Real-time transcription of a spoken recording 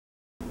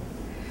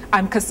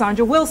I'm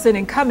Cassandra Wilson,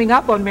 and coming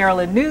up on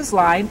Maryland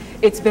Newsline,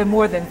 it's been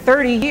more than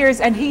 30 years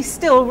and he's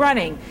still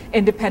running.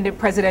 Independent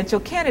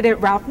presidential candidate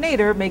Ralph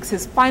Nader makes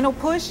his final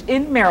push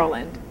in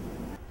Maryland.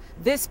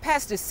 This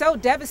pest is so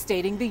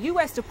devastating, the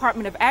U.S.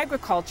 Department of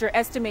Agriculture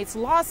estimates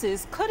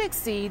losses could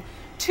exceed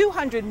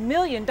 $200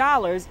 million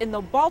in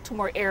the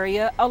Baltimore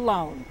area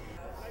alone.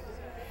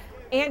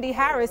 Andy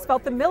Harris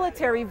felt the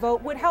military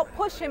vote would help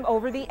push him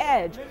over the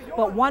edge.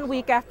 But 1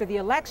 week after the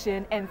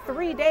election and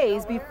 3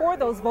 days before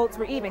those votes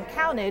were even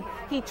counted,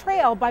 he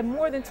trailed by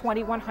more than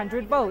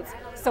 2,100 votes.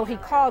 So he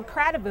called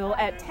Cradaville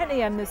at 10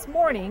 a.m. this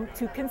morning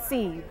to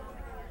concede.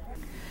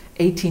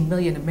 18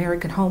 million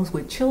American homes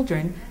with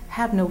children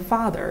have no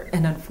father,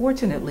 and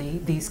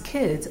unfortunately, these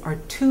kids are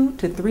 2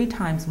 to 3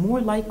 times more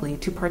likely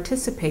to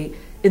participate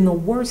in the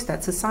worst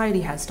that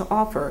society has to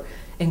offer,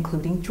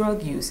 including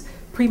drug use,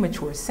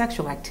 premature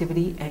sexual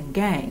activity, and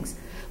gangs.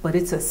 But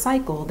it's a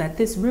cycle that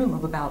this room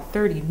of about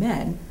 30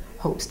 men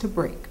hopes to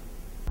break.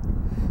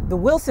 The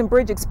Wilson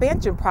Bridge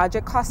expansion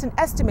project cost an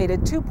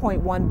estimated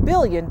 $2.1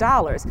 billion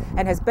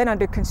and has been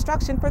under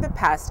construction for the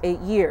past 8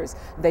 years.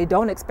 They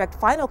don't expect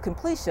final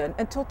completion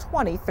until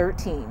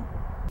 2013.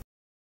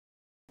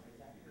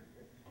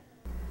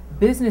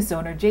 Business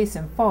owner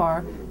Jason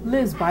Farr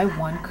lives by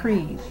one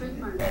creed.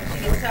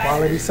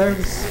 Quality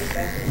service.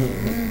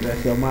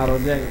 That's your motto,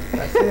 Jay.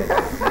 That's it.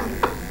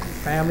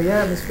 Family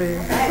atmosphere.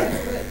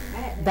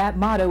 That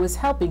motto is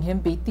helping him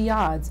beat the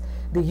odds.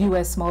 The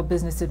U.S. Small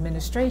Business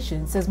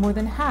Administration says more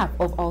than half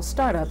of all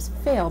startups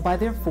fail by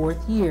their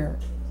 4th year.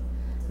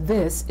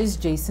 This is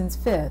Jason's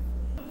 5th.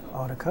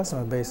 Oh, the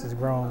customer base has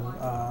grown.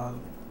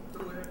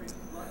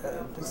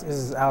 This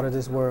is out of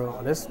this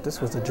world.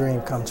 This was a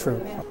dream come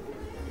true.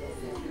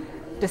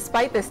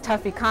 Despite this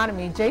tough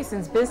economy,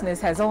 Jason's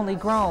business has only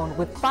grown,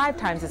 with 5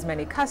 times as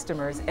many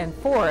customers and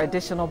 4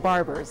 additional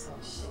barbers.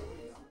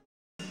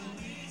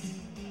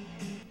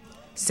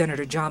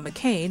 Senator John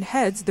McCain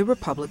heads the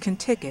Republican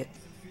ticket,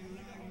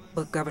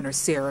 but Governor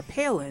Sarah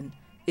Palin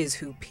is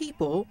who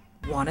people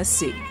want to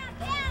see.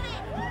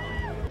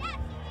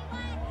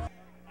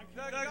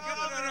 The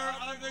governor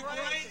of the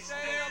great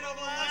state of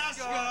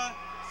Alaska,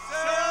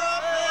 Sarah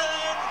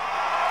Palin.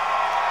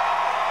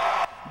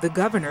 The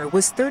governor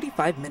was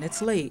 35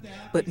 minutes late,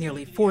 but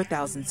nearly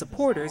 4,000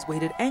 supporters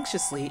waited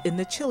anxiously in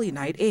the chilly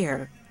night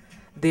air,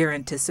 their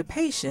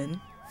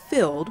anticipation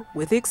filled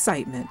with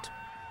excitement.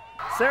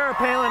 Sarah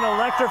Palin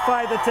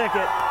electrified the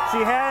ticket. She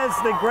has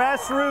the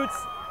grassroots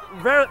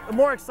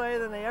more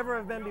excited than they ever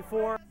have been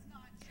before.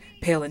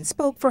 Palin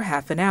spoke for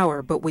half an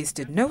hour, but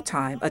wasted no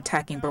time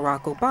attacking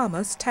Barack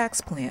Obama's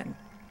tax plan.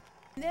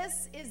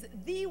 This is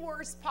the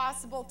worst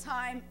possible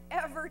time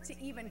ever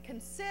to even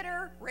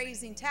consider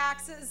raising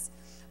taxes,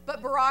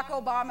 but Barack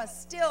Obama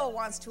still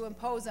wants to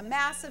impose a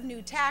massive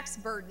new tax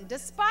burden,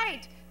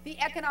 despite the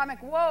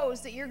economic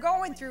woes that you're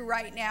going through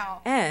right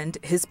now. And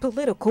his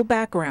political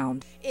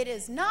background. It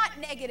is not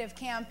negative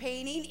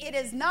campaigning. It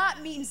is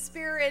not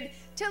mean-spirited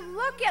to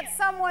look at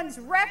someone's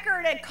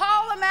record and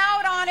call him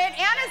out on it,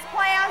 and his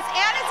plans,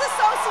 and his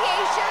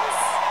associations.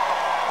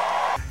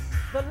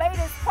 The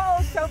latest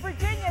polls show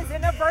Virginia's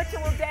in a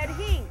virtual dead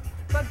heat,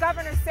 but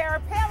Governor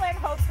Sarah Palin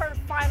hopes her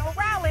final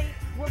rally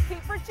will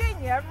keep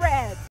Virginia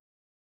red.